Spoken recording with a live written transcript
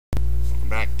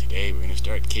back. Today we're going to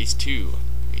start Case 2,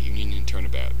 Reunion and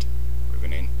Turnabout. We're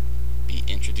going to be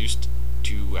introduced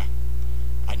to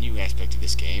a new aspect of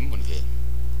this game,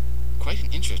 quite an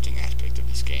interesting aspect of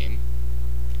this game,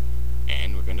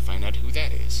 and we're going to find out who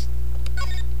that is.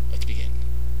 Let's begin.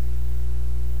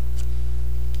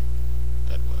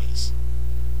 That was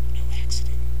no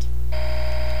accident.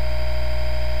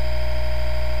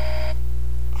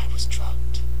 I was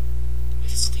drugged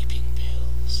with sleeping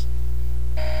pills.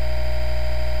 I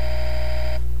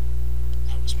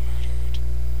was murdered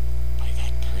by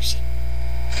that person.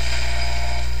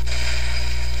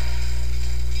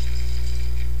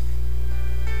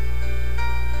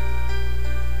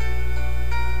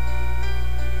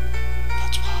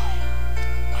 That's why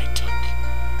I took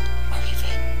my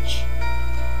revenge.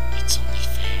 It's only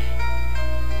fair,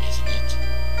 isn't it,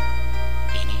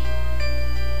 Beanie?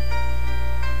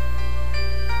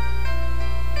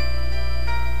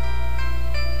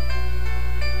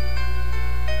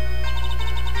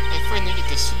 I finally get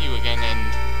to see you again,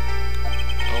 and...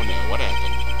 oh no, what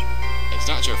happened? It's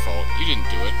not your fault. You didn't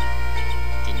do it.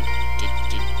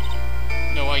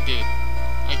 No, I did.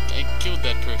 I killed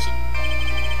that person.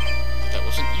 But that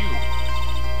wasn't you.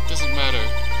 Doesn't matter.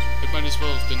 It might as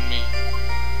well have been me.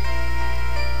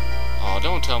 Aw,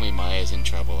 don't tell me Maya's in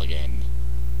trouble again.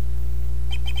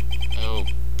 Oh,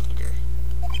 bugger.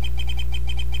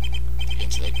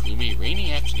 Into that gloomy,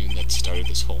 rainy afternoon that started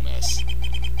this whole mess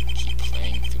keep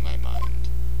playing through my mind.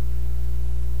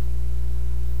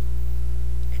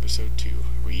 Episode 2,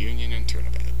 Reunion and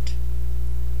Turnabout.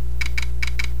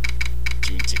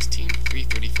 June 16th,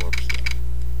 3:34 p.m.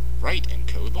 Wright &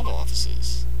 Co. Law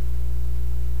Offices.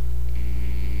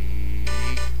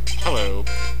 Hello.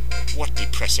 What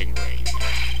depressing rain.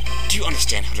 Do you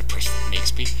understand how depressed that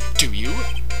makes me? Do you?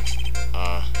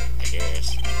 I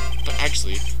guess. But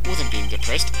actually, more than being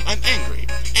depressed, I'm angry.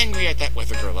 Angry at that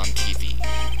weather girl on TV.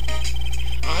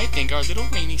 I think our little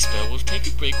rainy spell will take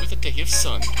a break with a day of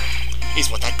sun. Is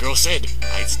what that girl said.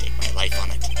 I'd stake my life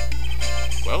on it.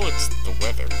 Well, it's the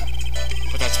weather.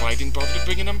 But that's why I didn't bother to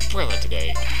bring an umbrella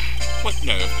today. What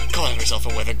nerve, calling herself a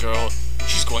weather girl.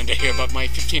 She's going to hear about my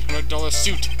 $1,500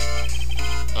 suit.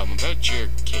 About your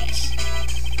case.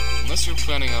 Unless you're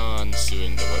planning on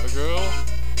suing the weather girl?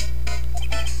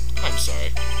 I'm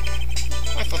sorry.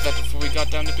 I thought that before we got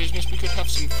down to business we could have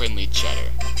some friendly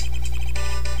chatter.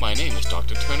 My name is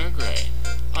Dr. Turner Gray.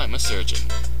 I'm a surgeon.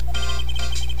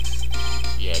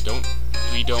 Yeah,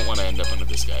 we don't want to end up under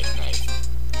this guy's knife.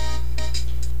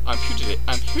 I'm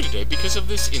here today because of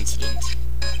this incident.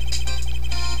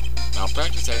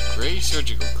 Malpractice at Gray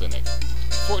Surgical Clinic.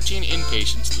 14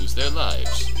 inpatients lose their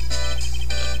lives.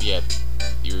 Yeah,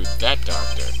 you're that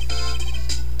doctor.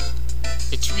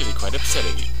 It's really quite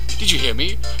upsetting. Did you hear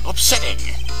me?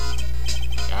 Upsetting!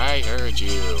 I heard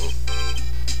you.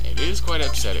 It is quite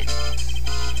upsetting.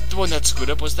 The one that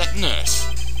screwed up was that nurse.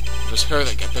 It was her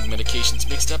that got the medications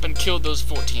mixed up and killed those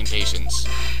 14 patients.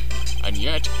 And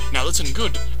yet, now listen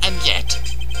good, and yet,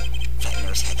 that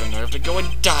nurse had the nerve to go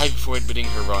and die before admitting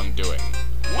her wrongdoing.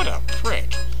 What a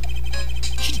prick.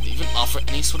 She didn't even offer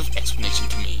any sort of explanation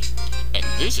to me. And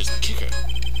this is the kicker.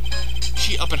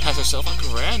 She up and has herself a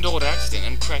grand old accident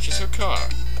and crashes her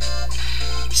car.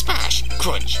 Smash!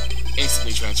 Crunch!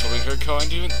 Instantly transforming her car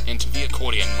into the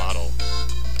accordion model.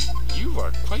 You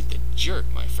are quite the jerk,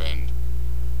 my friend.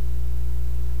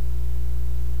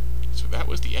 So that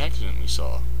was the accident we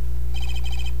saw.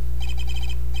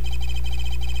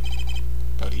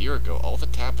 About a year ago, all the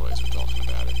tabloids were talking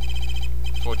about it.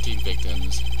 14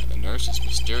 victims, and the nurse's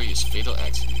mysterious fatal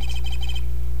accident.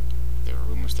 There were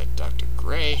rumors that Dr.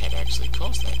 Gray had actually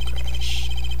caused that crash.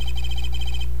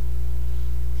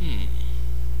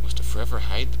 Was to forever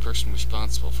hide the person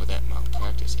responsible for that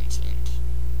malpractice incident.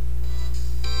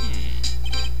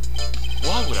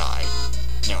 Why would I?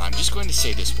 Now, I'm just going to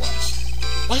say this once.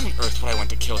 Why on earth would I want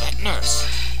to kill that nurse?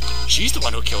 She's the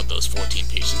one who killed those 14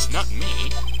 patients, not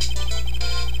me.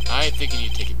 I think you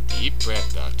need to take a deep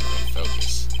breath, Doctor, and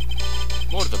focus.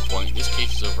 More to the point, this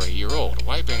case is over a year old.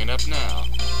 Why bring it up now?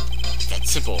 It's that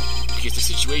simple, because the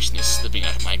situation is slipping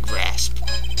out of my grasp.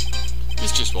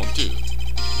 This just won't do.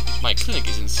 My clinic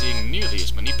isn't seeing nearly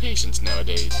as many patients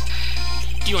nowadays.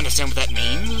 Do you understand what that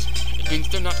means? It means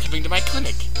they're not coming to my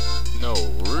clinic. No,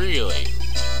 really.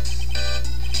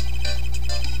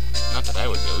 Not that I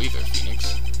would go either,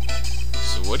 Phoenix.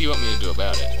 So what do you want me to do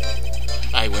about it?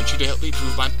 I want you to help me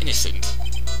prove I'm innocent.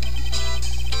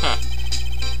 Ha.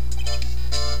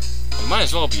 I might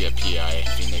as well be a PI,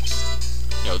 Phoenix.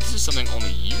 No, this is something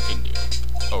only you can do.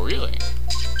 Oh, really?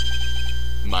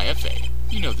 Maya Fey.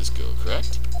 You know this girl,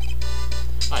 correct?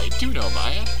 I do know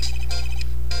Maya.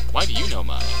 Why do you know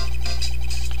Maya?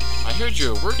 heard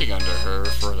you were working under her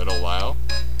for a little while.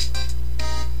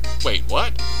 Wait,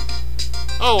 what?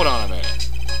 Hold on a minute.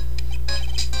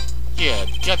 Yeah,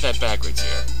 got that backwards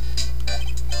here.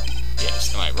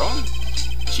 Yes, am I wrong?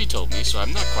 She told me, so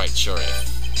I'm not quite sure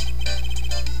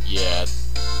if... Yeah,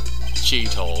 she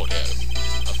told him.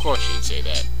 Of course she'd say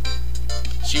that.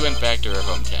 She went back to her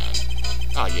hometown.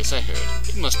 Ah, yes, I heard.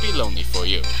 It must be lonely for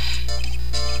you.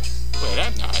 Wait,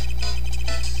 I'm not.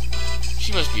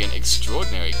 She must be an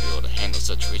extraordinary girl to handle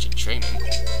such rigid training.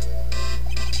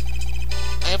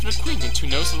 I have an acquaintance who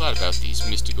knows a lot about these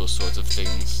mystical sorts of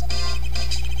things.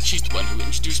 She's the one who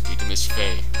introduced me to Miss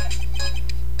Fey.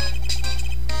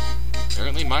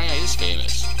 Apparently Maya is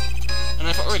famous, and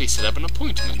I've already set up an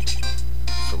appointment.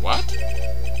 For what?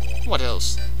 What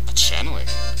else? A channeling.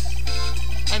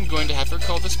 I'm going to have her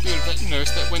call the spirit of that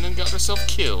nurse that went and got herself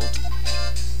killed.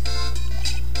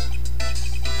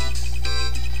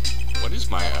 What is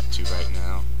Maya up to right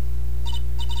now?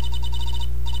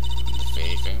 The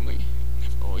Fey family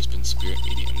have always been spirit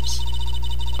mediums.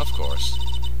 Of course.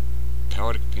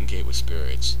 Power to communicate with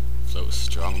spirits flows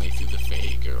strongly through the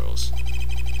Fey girls.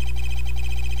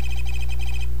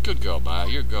 Good girl, Maya,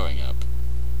 you're going up.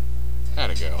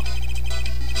 Atta go.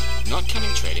 Not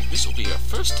counting trading, this will be her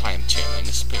first time channeling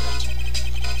a spirit.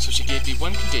 So she gave me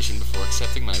one condition before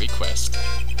accepting my request.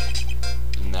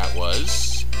 And that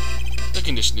was... The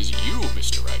condition is you,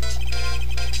 Mr. Wright.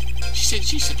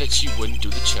 She said that she wouldn't do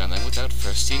the channeling without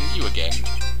first seeing you again.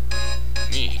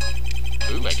 Me?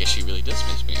 Ooh, I guess she really does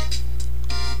miss me.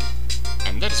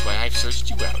 And that is why I've searched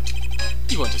you out.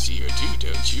 You want to see her too,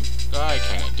 don't you? I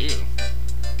kinda do.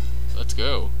 Let's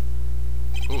go.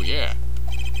 Oh yeah.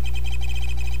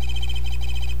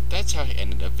 That's how I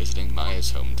ended up visiting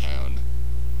Maya's hometown.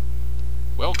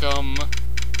 Welcome,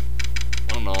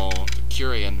 one and all, to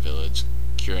Curian Village.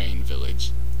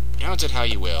 Pronounce it how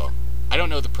you will. I don't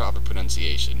know the proper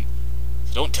pronunciation,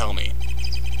 so don't tell me.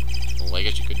 Well, I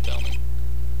guess you could tell me,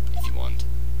 if you want.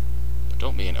 But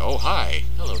don't mean, oh hi,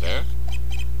 hello there.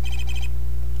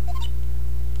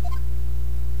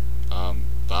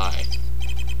 Bye.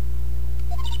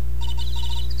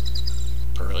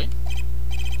 Pearly?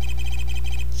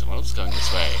 Someone else is going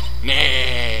this way.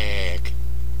 Nick!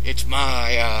 It's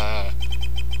Maya!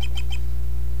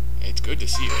 It's good to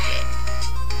see you again.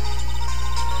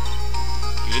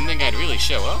 You didn't think I'd really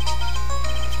show up?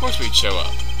 Of course we'd show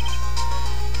up.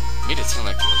 Made it sound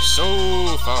like you were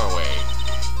so far away.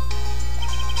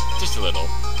 Just a little.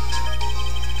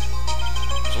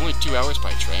 It's only 2 hours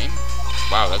by train?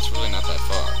 Wow, that's really not that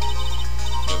far.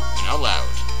 No, and out loud.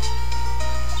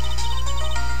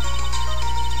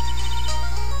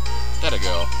 That'll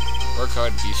go. Work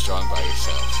hard and be strong by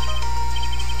yourself.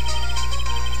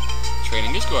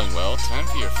 Training is going well. Time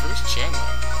for your first channeling.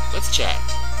 Let's chat.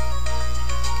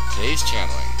 Today's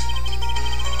channeling.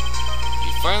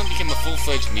 You finally became a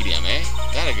full-fledged medium, eh?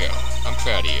 That'll go. I'm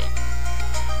proud of you.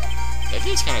 That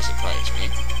does kind of surprise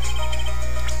me.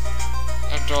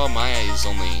 After all, Maya is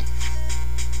only...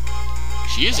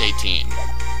 She is 18.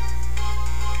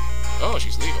 Oh,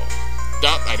 she's legal.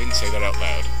 Stop, I didn't say that out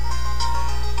loud.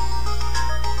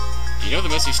 You know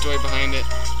the messy story behind it?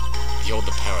 Behold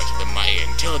the power to the Maya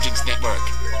Intelligence Network.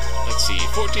 Let's see,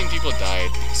 14 people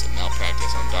died because of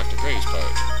malpractice on Dr. Gray's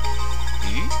part.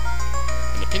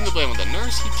 And to pin the blame on the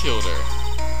nurse, he killed her.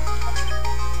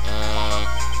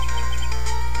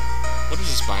 What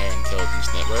is this Maya Intelligence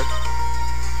Network?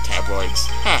 Tabloids.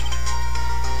 Ha!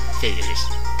 Figures.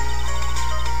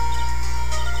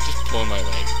 Just pulling my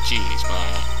leg. Jeez,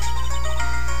 Maya.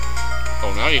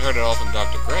 Oh, now you heard it all from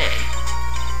Dr. Gray.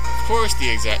 Of course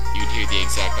you'd hear the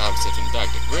exact opposite from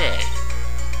Dr. Gray.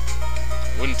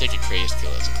 It wouldn't take a crazy to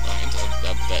kill as a client.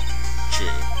 I bet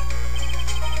true.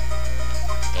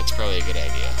 That's probably a good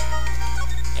idea.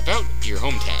 About your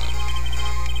hometown.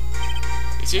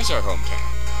 This is our hometown.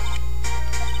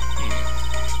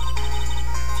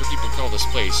 Some people call this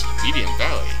place Medium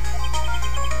Valley.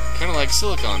 Kinda like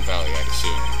Silicon Valley, I'd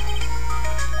assume.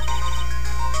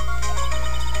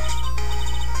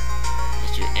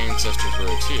 Most of your ancestors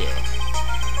were too.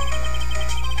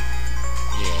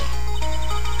 Yeah.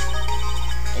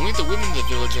 Only the women in the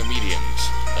village are mediums.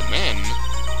 The men,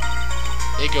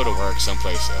 they go to work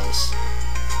someplace else.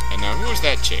 And now, who was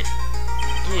that chick?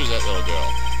 Who was that little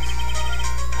girl?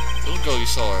 Little girl you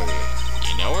saw earlier.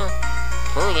 You know her?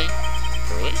 Pearly.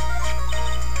 Pearly?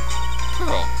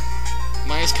 Pearl.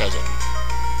 Maya's cousin.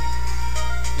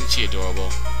 Isn't she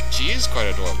adorable? She is quite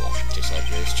adorable, just like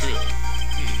yours truly.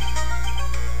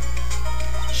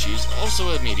 She's also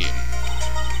a medium.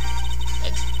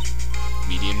 A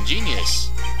medium genius.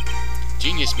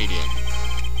 Genius medium.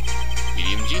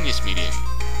 Medium genius medium.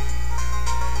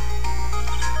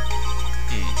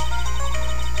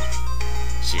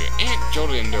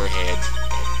 jolted into her head.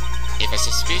 If a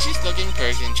suspicious-looking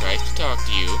person tries to talk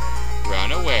to you,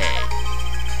 run away.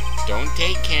 Don't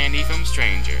take candy from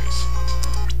strangers.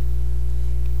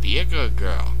 Be a good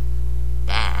girl.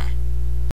 Bye.